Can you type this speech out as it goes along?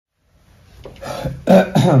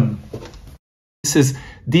This is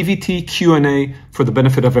DVT Q&A for the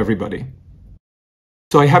benefit of everybody.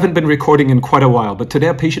 So I haven't been recording in quite a while, but today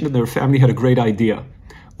a patient and their family had a great idea.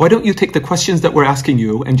 Why don't you take the questions that we're asking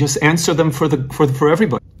you and just answer them for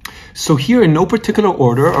everybody? So here, in no particular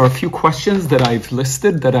order, are a few questions that I've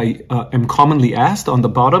listed that I am commonly asked. On the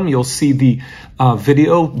bottom, you'll see the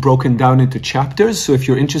video broken down into chapters. So if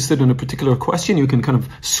you're interested in a particular question, you can kind of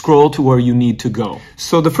scroll to where you need to go.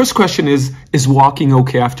 So the first question is walking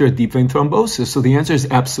okay after a deep vein thrombosis? So the answer is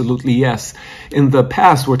absolutely yes. In the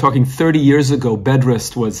past, we're talking 30 years ago, bed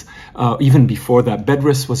rest was, even before that, bed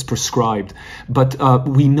rest was prescribed. But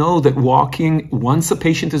we know that walking, once a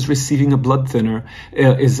patient is receiving a blood thinner,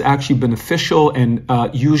 is actually beneficial and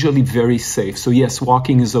usually very safe. So yes,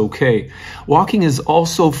 walking is okay. Walking is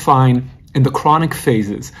also fine in the chronic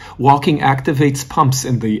phases. Walking activates pumps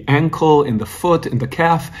in the ankle, in the foot, in the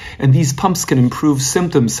calf, and these pumps can improve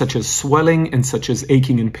symptoms such as swelling and such as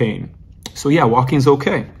aching and pain. So yeah, walking is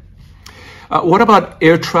okay. What about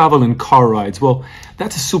air travel and car rides? Well,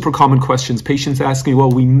 that's a super common question. Patients ask me,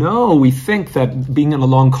 well, we think that being on a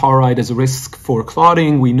long car ride is a risk for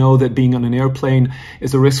clotting. We know that being on an airplane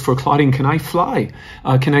is a risk for clotting. Can I fly?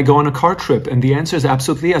 Can I go on a car trip? And the answer is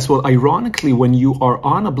absolutely yes. Well, ironically, when you are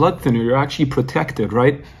on a blood thinner, you're actually protected,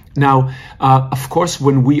 right? Now, of course,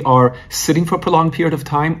 when we are sitting for a prolonged period of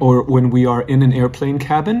time or when we are in an airplane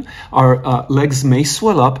cabin, our legs may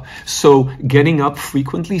swell up. So getting up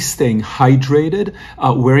frequently, staying hydrated,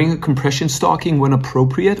 wearing a compression stocking when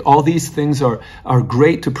appropriate, all these things are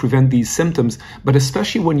great to prevent these symptoms. But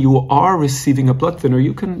especially when you are receiving a blood thinner,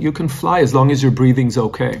 you can fly as long as your breathing's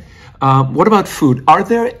okay. What about food? Are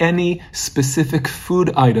there any specific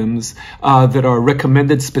food items that are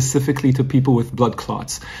recommended specifically to people with blood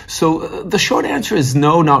clots? So the short answer is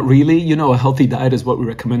no, not really. You know, a healthy diet is what we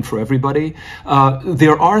recommend for everybody.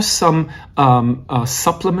 There are some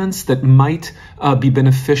supplements that might be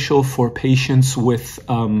beneficial for patients with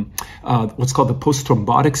what's called the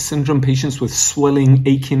post-thrombotic syndrome, patients with swelling,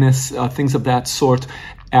 achiness, things of that sort,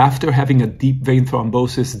 after having a deep vein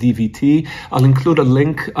thrombosis, DVT. I'll include a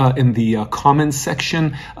link in the comments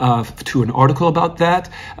section to an article about that.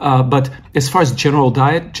 But as far as general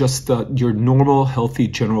diet, just your normal, healthy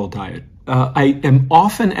general diet. I am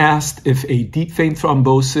often asked if a deep vein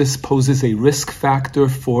thrombosis poses a risk factor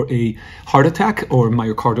for a heart attack or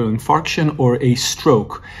myocardial infarction or a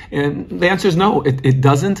stroke. And the answer is no, it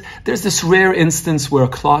doesn't. There's this rare instance where a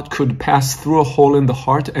clot could pass through a hole in the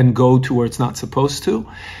heart and go to where it's not supposed to.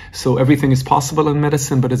 So everything is possible in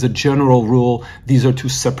medicine, but as a general rule, these are two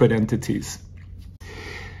separate entities.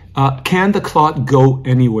 Can the clot go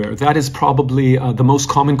anywhere? That is probably the most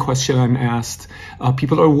common question I'm asked.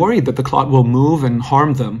 People are worried that the clot will move and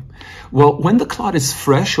harm them. Well, when the clot is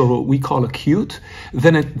fresh, or what we call acute,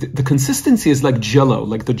 then the consistency is like Jell-O,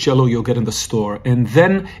 like the Jell-O you'll get in the store. And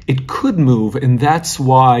then it could move, and that's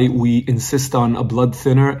why we insist on a blood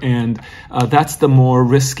thinner, and that's the more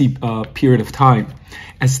risky period of time.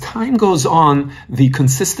 As time goes on, the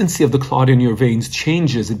consistency of the clot in your veins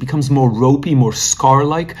changes. It becomes more ropey, more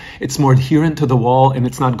scar-like. It's more adherent to the wall, and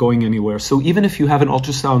it's not going anywhere. So even if you have an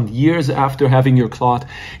ultrasound years after having your clot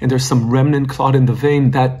and there's some remnant clot in the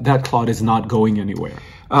vein, that clot is not going anywhere.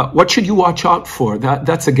 What should you watch out for?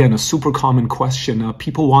 That's, again, a super common question.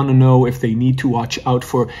 People want to know if they need to watch out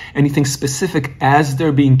for anything specific as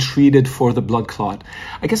they're being treated for the blood clot.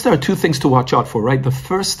 I guess there are two things to watch out for, right? The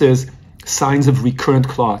first is signs of recurrent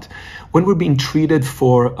clot. When we're being treated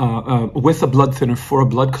with a blood thinner for a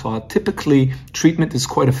blood clot, typically treatment is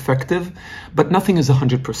quite effective, but nothing is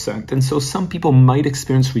 100%. And so some people might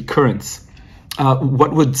experience recurrence.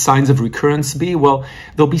 What would signs of recurrence be? Well,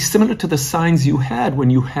 they'll be similar to the signs you had when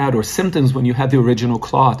you had, or symptoms when you had the original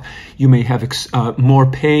clot. You may have more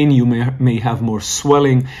pain, you may have more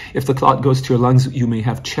swelling. If the clot goes to your lungs, you may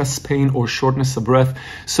have chest pain or shortness of breath.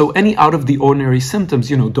 So any out of the ordinary symptoms,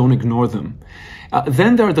 don't ignore them.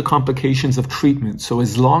 Then there are the complications of treatment. So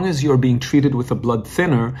as long as you're being treated with a blood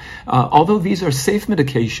thinner, although these are safe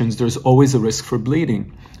medications, there's always a risk for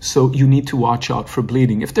bleeding. So you need to watch out for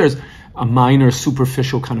bleeding. If there's a minor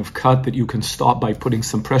superficial kind of cut that you can stop by putting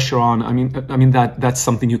some pressure on, I mean that's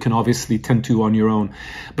something you can obviously tend to on your own.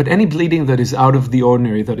 But any bleeding that is out of the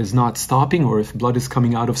ordinary, that is not stopping, or if blood is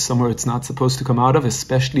coming out of somewhere it's not supposed to come out of,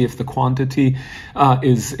 especially if the quantity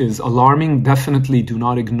is alarming, definitely do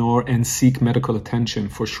not ignore and seek medical attention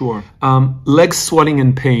for sure. Leg swelling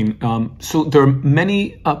and pain. So there are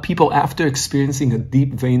many people after experiencing a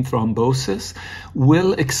deep vein thrombosis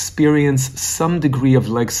will experience some degree of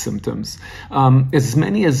leg symptoms. symptoms. As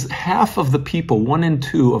many as half of the people, 1 in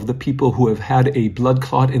 2 of the people who have had a blood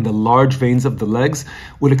clot in the large veins of the legs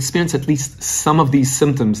will experience at least some of these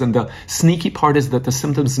symptoms. And the sneaky part is that the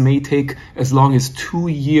symptoms may take as long as 2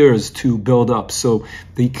 years to build up, so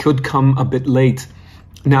they could come a bit late.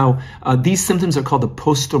 Now, these symptoms are called the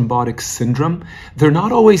post-thrombotic syndrome. They're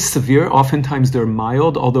not always severe. Oftentimes they're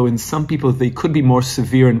mild, although in some people they could be more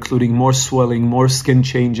severe, including more swelling, more skin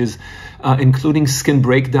changes, including skin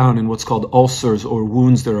breakdown and what's called ulcers or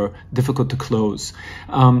wounds that are difficult to close.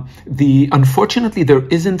 Unfortunately, there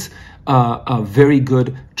isn't a very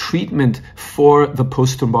good treatment for the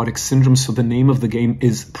post-thrombotic syndrome, so the name of the game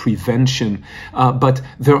is prevention. But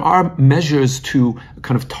there are measures to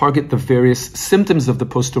kind of target the various symptoms of the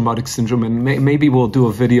post-thrombotic syndrome, and maybe we'll do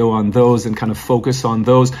a video on those and kind of focus on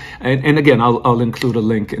those. And again, I'll include a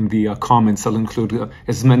link in the comments. I'll include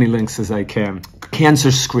as many links as I can.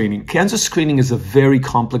 Cancer screening. Cancer screening is a very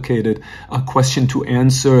complicated question to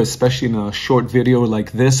answer, especially in a short video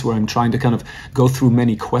like this where I'm trying to kind of go through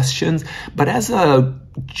many questions. But as a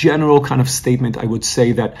general kind of statement, I would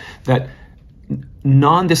say that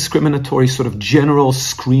non-discriminatory sort of general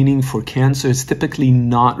screening for cancer is typically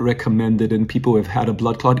not recommended in people who have had a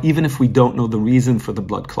blood clot, even if we don't know the reason for the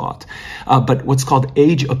blood clot. But what's called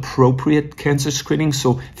age-appropriate cancer screening,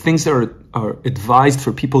 so things that are advised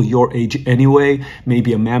for people your age anyway,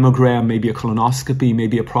 maybe a mammogram, maybe a colonoscopy,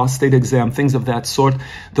 maybe a prostate exam, things of that sort,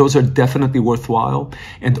 those are definitely worthwhile.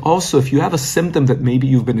 And also, if you have a symptom that maybe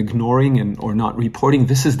you've been ignoring or not reporting,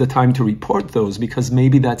 this is the time to report those, because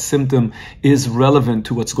maybe that symptom is relevant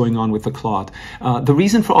to what's going on with the clot. The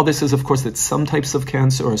reason for all this is, of course, that some types of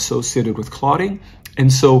cancer are associated with clotting.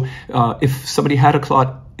 And so if somebody had a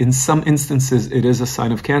clot, in some instances, it is a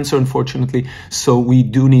sign of cancer, unfortunately. So we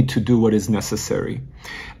do need to do what is necessary.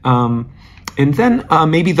 And then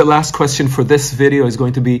maybe the last question for this video is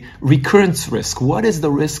going to be recurrence risk. What is the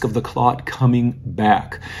risk of the clot coming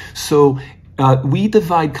back? So we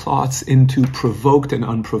divide clots into provoked and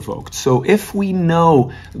unprovoked. So if we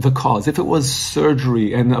know the cause, if it was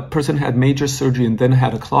surgery and a person had major surgery and then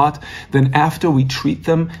had a clot, then after we treat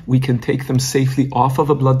them, we can take them safely off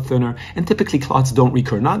of a blood thinner. And typically clots don't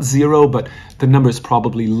recur. Not zero, but the number is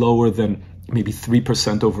probably lower than maybe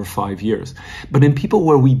 3% over 5 years. But in people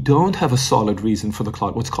where we don't have a solid reason for the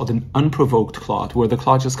clot, what's called an unprovoked clot, where the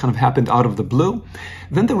clot just kind of happened out of the blue,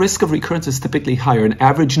 then the risk of recurrence is typically higher. An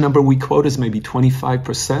average number we quote is maybe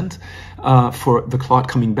 25% for the clot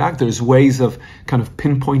coming back. There's ways of kind of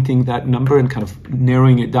pinpointing that number and kind of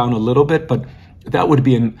narrowing it down a little bit, but that would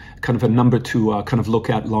be kind of a number to kind of look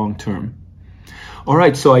at long term. All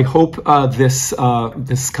right, so I hope this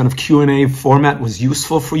kind of Q&A format was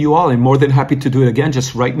useful for you all. I'm more than happy to do it again.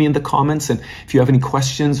 Just write me in the comments, and if you have any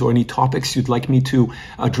questions or any topics you'd like me to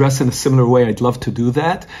address in a similar way, I'd love to do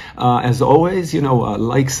that. As always,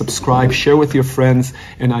 like, subscribe, share with your friends,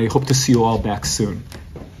 and I hope to see you all back soon.